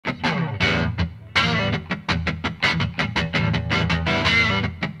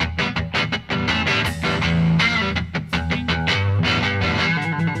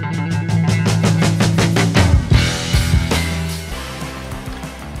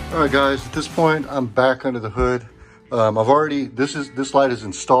All right, guys, at this point, I'm back under the hood. This light is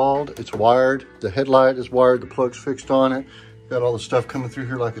installed, it's wired. The headlight is wired, the plug's fixed on it. Got all the stuff coming through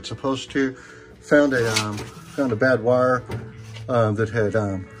here like it's supposed to. Found a bad wire that had,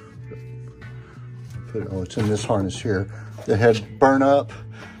 it's in this harness here. That had burn up,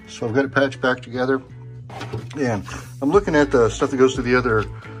 so I've got it patched back together. And I'm looking at the stuff that goes to the other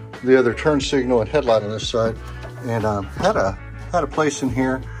turn signal and headlight on this side, and had a place in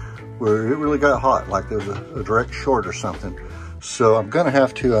here where it really got hot, like there was a direct short or something. So I'm gonna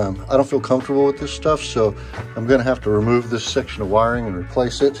have to, I don't feel comfortable with this stuff, so I'm gonna have to remove this section of wiring and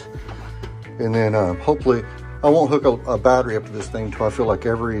replace it. And then hopefully, I won't hook a battery up to this thing until I feel like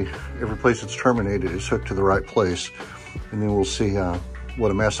every place it's terminated is hooked to the right place. And then we'll see what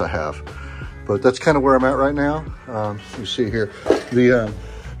a mess I have. But that's kind of where I'm at right now. You see here, I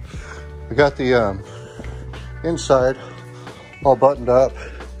got the inside all buttoned up,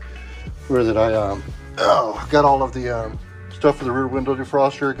 where that I got all of the stuff for the rear window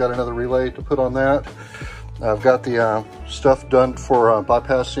defroster, got another relay to put on that. I've got the stuff done for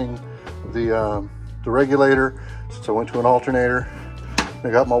bypassing the regulator, since I went to an alternator. I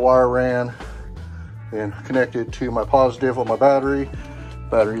got my wire ran and connected to my positive on my battery.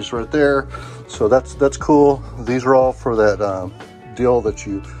 Battery's right there, so that's cool. These are all for that deal that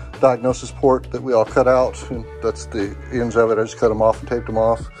you diagnosis port that we all cut out, and that's the ends of it. I just cut them off and taped them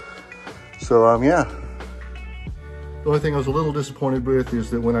off. So yeah. The only thing I was a little disappointed with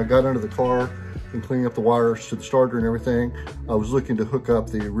is that when I got under the car and cleaning up the wires to the starter and everything, I was looking to hook up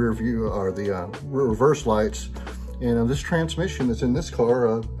the rear view or the reverse lights. And this transmission that's in this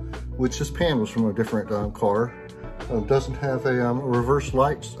car, which this pan was from a different car, doesn't have a reverse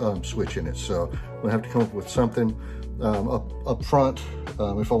light switch in it. So I'm gonna have to come up with something up front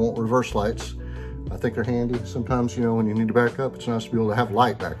if I want reverse lights. I think they're handy. Sometimes, you know, when you need to back up, it's nice to be able to have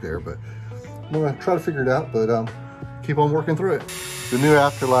light back there, but I'm gonna try to figure it out, but keep on working through it. The new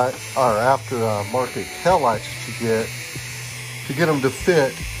aftermarket tail lights that you get, to get them to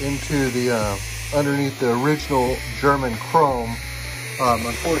fit into the underneath the original German chrome,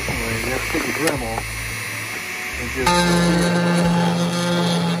 unfortunately, you have to take the Dremel and just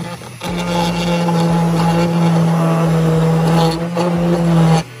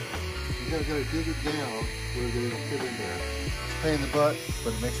you gotta dig it down where it'll fit in there. It's a pain in the butt,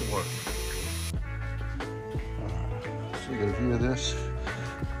 but it makes it work. So you got a view of this.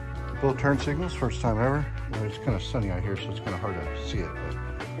 Both turn signals, first time ever. It's kind of sunny out here, so it's kind of hard to see it, but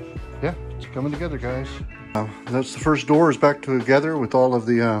yeah, it's coming together, guys. That's the first door is back together with all of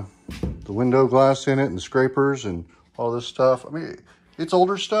the window glass in it and the scrapers and all this stuff. I mean, it's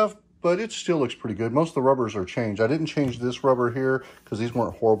older stuff, but it still looks pretty good. Most of the rubbers are changed. I didn't change this rubber here because these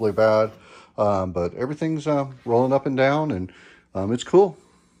weren't horribly bad, but everything's rolling up and down, and it's cool.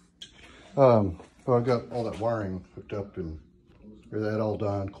 Well, I've got all that wiring hooked up and that all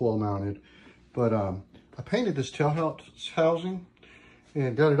done, coil mounted, but I painted this tail housing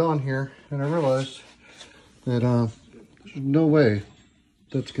and got it on here, and I realized that there's no way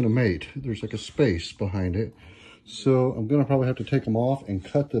that's gonna mate. There's like a space behind it. So I'm gonna probably have to take them off and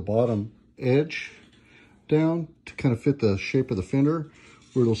cut the bottom edge down to kind of fit the shape of the fender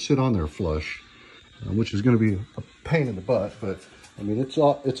where it'll sit on there flush, which is gonna be a pain in the butt, but I mean, it's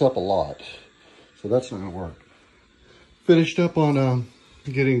up a lot. So that's not gonna work. Finished up on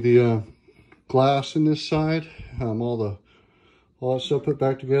getting the glass in this side, all that stuff put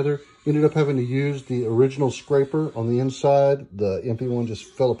back together. Ended up having to use the original scraper on the inside. The empty one just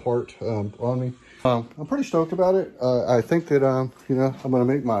fell apart on me. I'm pretty stoked about it. I think that, you know, I'm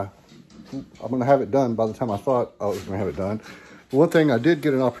gonna have it done by the time I thought I was gonna have it done. The one thing I did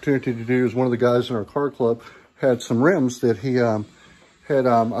get an opportunity to do is one of the guys in our car club had some rims that he had,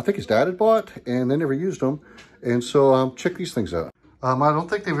 I think his dad had bought, and they never used them. And so check these things out. I don't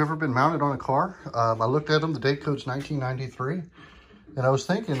think they've ever been mounted on a car. I looked at them, the date code's 1993. And I was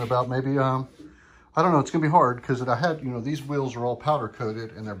thinking about maybe, I don't know, it's gonna be hard because I had, you know, these wheels are all powder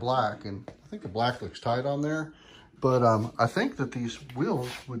coated and they're black, and I think the black looks tight on there. But I think that these wheels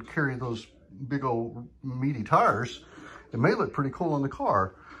would carry those big old meaty tires. It may look pretty cool on the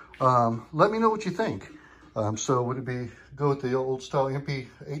car. Let me know what you think. So would it be go with the old style MP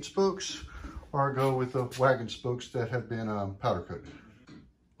 8 spokes, or go with the wagon spokes that have been powder coated?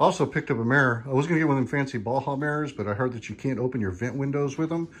 Also picked up a mirror. I was gonna get one of them fancy Baja mirrors, but I heard that you can't open your vent windows with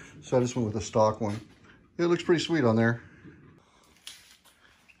them. So I just went with a stock one. It looks pretty sweet on there.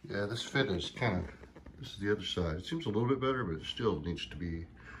 Yeah, this fit is kind of, this is the other side. It seems a little bit better, but it still needs to be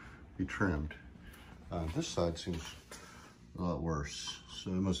trimmed. This side seems a lot worse. So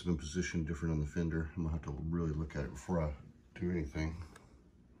it must have been positioned different on the fender. I'm gonna have to really look at it before I do anything.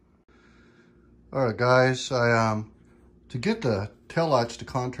 All right, guys, to get the taillights to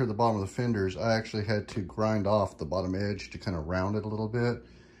contour the bottom of the fenders, I actually had to grind off the bottom edge to kind of round it a little bit.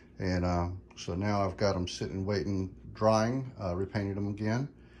 And so now I've got them sitting, waiting, drying, repainted them again.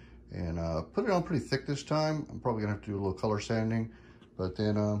 And put it on pretty thick this time. I'm probably gonna have to do a little color sanding, but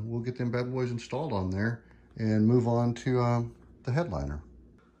then we'll get them bad boys installed on there and move on to the headliner.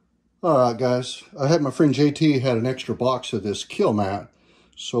 All right, guys, I had my friend JT had an extra box of this kill mat.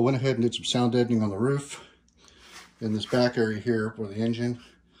 So I went ahead and did some sound deadening on the roof in this back area here for the engine.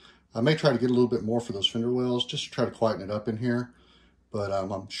 I may try to get a little bit more for those fender wells, just to try to quieten it up in here. But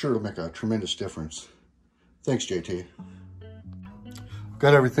I'm sure it'll make a tremendous difference. Thanks, JT.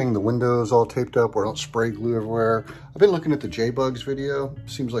 Got everything, the windows all taped up where I don't spray glue everywhere. I've been looking at the J-Bugs video.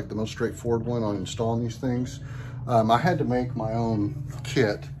 Seems like the most straightforward one on installing these things. I had to make my own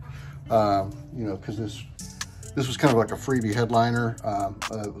kit, you know, because this was kind of like a freebie headliner.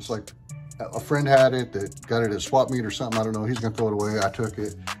 It was like a friend had it that got it at a swap meet or something. I don't know. He's going to throw it away. I took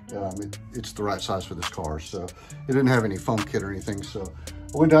it. It's the right size for this car. So it didn't have any foam kit or anything. So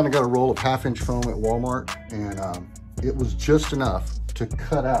I went down and got a roll of 1/2-inch foam at Walmart. And it was just enough to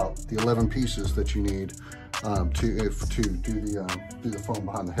cut out the 11 pieces that you need to do the foam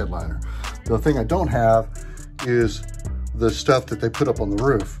behind the headliner. The thing I don't have is the stuff that they put up on the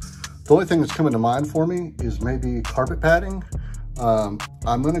roof. The only thing that's coming to mind for me is maybe carpet padding. I'm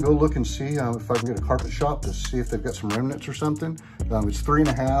gonna go look and see if I can get a carpet shop to see if they've got some remnants or something. It's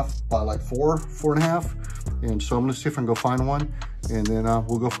 3.5 by like 4.5. And so I'm gonna see if I can go find one, and then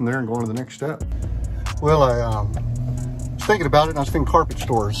we'll go from there and go on to the next step. Well, I was thinking about it, and I was thinking carpet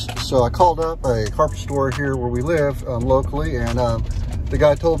stores. So I called up a carpet store here where we live locally, and the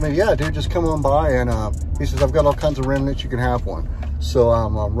guy told me, yeah, dude, just come on by, and he says, I've got all kinds of remnants, you can have one. So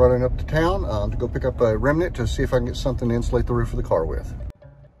I'm running up to town to go pick up a remnant to see if I can get something to insulate the roof of the car with.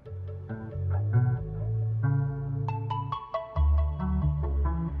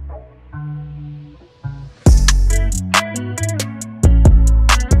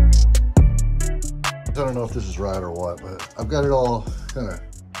 I don't know if this is right or what, but I've got it all kind of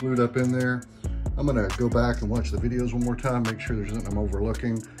glued up in there. I'm gonna go back and watch the videos one more time, make sure there's nothing I'm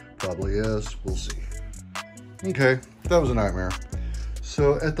overlooking. Probably is, we'll see. Okay, that was a nightmare.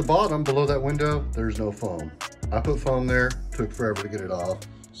 So at the bottom, below that window, there's no foam. I put foam there, took forever to get it off.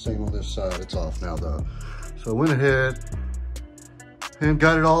 Same on this side, it's off now though. So I went ahead and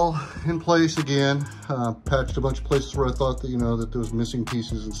got it all in place again. Patched a bunch of places where I thought that, you know, that there was missing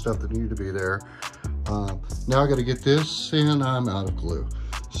pieces and stuff that needed to be there. Now I gotta get this, and I'm out of glue.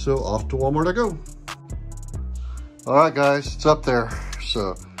 So off to Walmart I go. All right, guys, it's up there.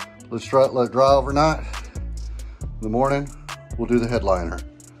 So let's let it dry overnight. In the morning, we'll do the headliner.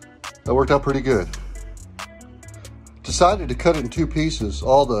 That worked out pretty good. Decided to cut it in 2 pieces.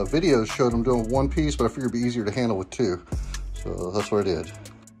 All the videos showed them doing 1 piece, but I figured it'd be easier to handle with 2. So that's what I did.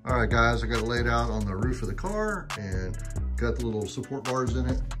 All right, guys, I got it laid out on the roof of the car and got the little support bars in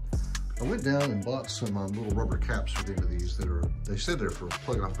it. I went down and bought some little rubber caps for the end of these that are, they said they're for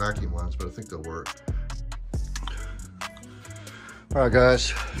plugging off vacuum lines, but I think they'll work. All right,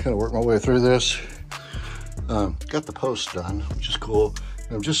 guys, gotta work my way through this. Got the post done, which is cool.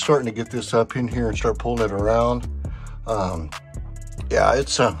 And I'm just starting to get this up in here and start pulling it around. Yeah,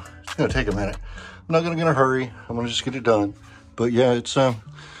 it's gonna take a minute. I'm not gonna get in a hurry. I'm gonna just get it done. But yeah, it's gonna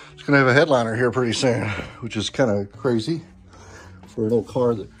have a headliner here pretty soon, which is kind of crazy for an old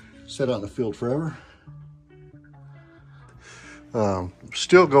car that sat out in the field forever.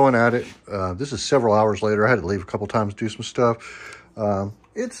 Still going at it. This is several hours later. I had to leave a couple times to do some stuff.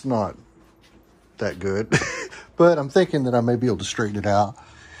 It's not that good, but I'm thinking that I may be able to straighten it out.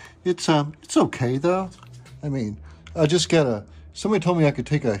 It's okay though. I mean, I just gotta, somebody told me I could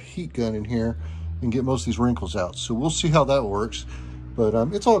take a heat gun in here and get most of these wrinkles out. So we'll see how that works, but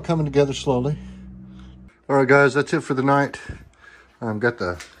it's all coming together slowly. All right, guys, that's it for the night. Got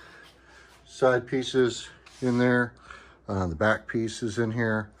the side pieces in there, the back pieces in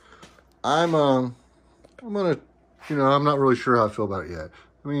here. I'm gonna, you know, I'm not really sure how I feel about it yet.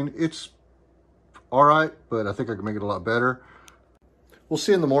 I mean, it's all right, but I think I can make it a lot better. We'll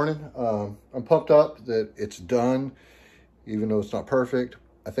see in the morning. I'm pumped up that it's done, even though it's not perfect.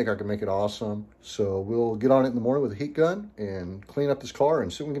 I think I can make it awesome. So we'll get on it in the morning with a heat gun and clean up this car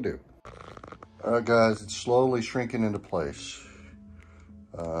and see what we can do. All right, guys, it's slowly shrinking into place.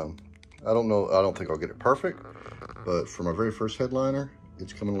 I don't know, I don't think I'll get it perfect, but for my very first headliner,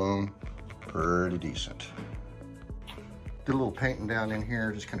 it's coming along pretty decent. Did a little painting down in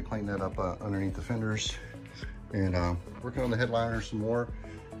here, just kind of clean that up underneath the fenders. And working on the headliner some more.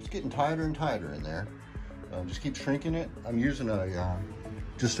 It's getting tighter and tighter in there. Just keep shrinking it. I'm using a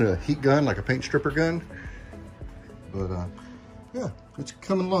just a heat gun, like a paint stripper gun. But yeah, it's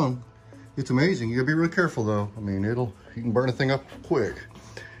coming along. It's amazing. You gotta be really careful though. I mean, you can burn a thing up quick.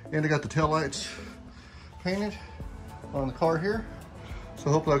 And I got the taillights painted on the car here. So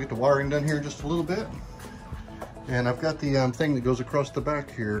hopefully I'll get the wiring done here in just a little bit. And I've got the thing that goes across the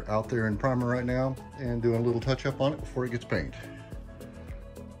back here out there in primer right now and doing a little touch up on it before it gets painted.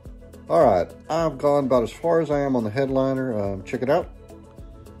 All right, I've gone about as far as I am on the headliner. Check it out.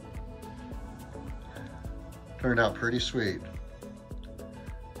 Turned out pretty sweet.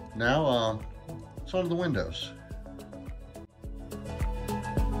 Now, it's on the windows.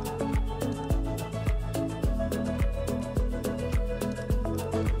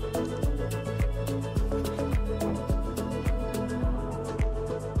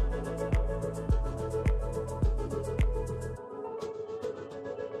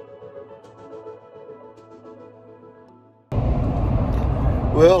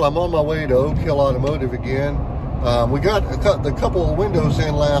 Well, I'm on my way to Oak Hill Automotive again. We got a couple of windows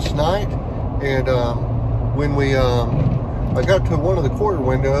in last night, and when I got to one of the quarter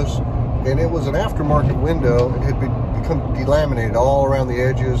windows, and it was an aftermarket window. It had become delaminated all around the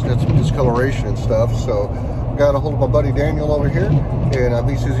edges, had some discoloration and stuff. So I got a hold of my buddy Daniel over here, and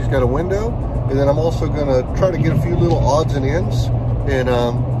he says he's got a window. And then I'm also gonna try to get a few little odds and ends and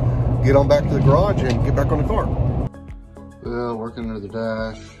get on back to the garage and get back on the car. Well, working under the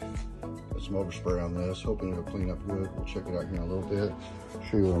dash. Got some overspray on this, hoping it'll clean up good. We'll check it out here in a little bit,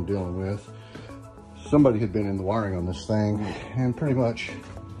 show you what I'm dealing with. Somebody had been in the wiring on this thing, and pretty much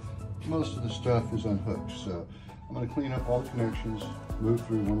most of the stuff is unhooked. So I'm gonna clean up all the connections, move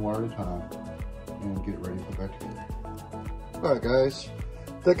through one wire at a time, and get it ready to put back together. All right, guys,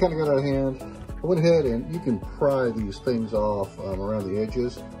 that kind of got out of hand. I went ahead and you can pry these things off around the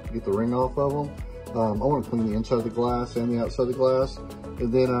edges to get the ring off of them. I want to clean the inside of the glass and the outside of the glass.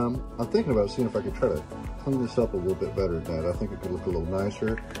 And then I'm thinking about seeing if I could try to clean this up a little bit better than that. I think it could look a little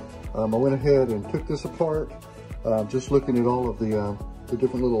nicer. I went ahead and took this apart, just looking at all of the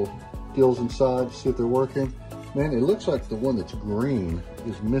different little deals inside to see if they're working. Man, it looks like the one that's green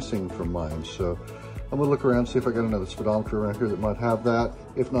is missing from mine. So I'm gonna look around, see if I got another speedometer around here that might have that.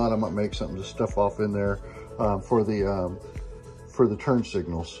 If not, I might make something to stuff off in there for the turn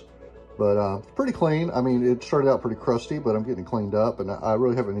signals. But it's pretty clean. I mean, it started out pretty crusty, but I'm getting it cleaned up, and I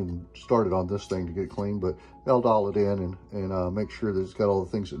really haven't even started on this thing to get it clean, but I'll dial it in and make sure that it's got all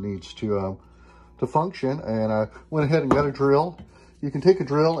the things it needs to function. And I went ahead and got a drill. You can take a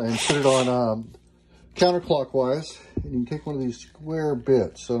drill and put it on counterclockwise, and you can take one of these square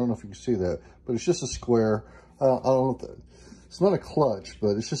bits. I don't know if you can see that, but it's just a square. I don't know if it's not a clutch,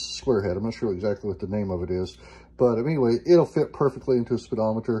 but it's just a square head. I'm not sure exactly what the name of it is. But anyway, it'll fit perfectly into a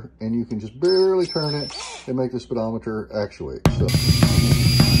speedometer, and you can just barely turn it and make the speedometer actuate. So.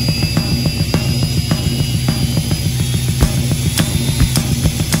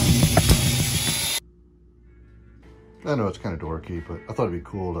 I know it's kind of dorky, but I thought it'd be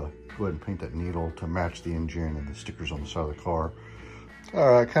cool to go ahead and paint that needle to match the engine and the stickers on the side of the car.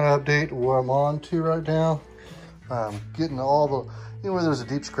 All right, kind of update where I'm on to right now. Getting all the, where there's a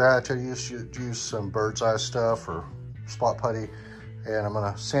deep scratch, I used to use some bird's eye stuff or spot putty, and I'm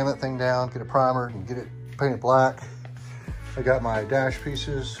gonna sand that thing down, get it primered, and get it painted black. I got my dash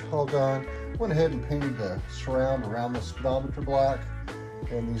pieces all done. Went ahead and painted the surround around the speedometer black,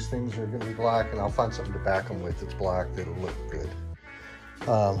 and these things are gonna be black, and I'll find something to back them with that's black that'll look good.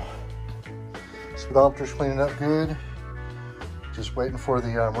 Speedometer's cleaning up good. Just waiting for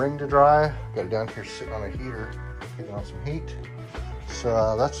the ring to dry. Got it down here sitting on a heater, getting on some heat.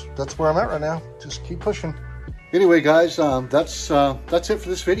 So that's where I'm at right now. Just keep pushing. Anyway, guys, that's it for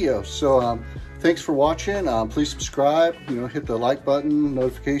this video. So thanks for watching. Please subscribe. Hit the like button,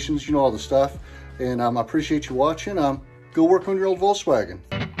 notifications, all the stuff. And I appreciate you watching. Go work on your old Volkswagen.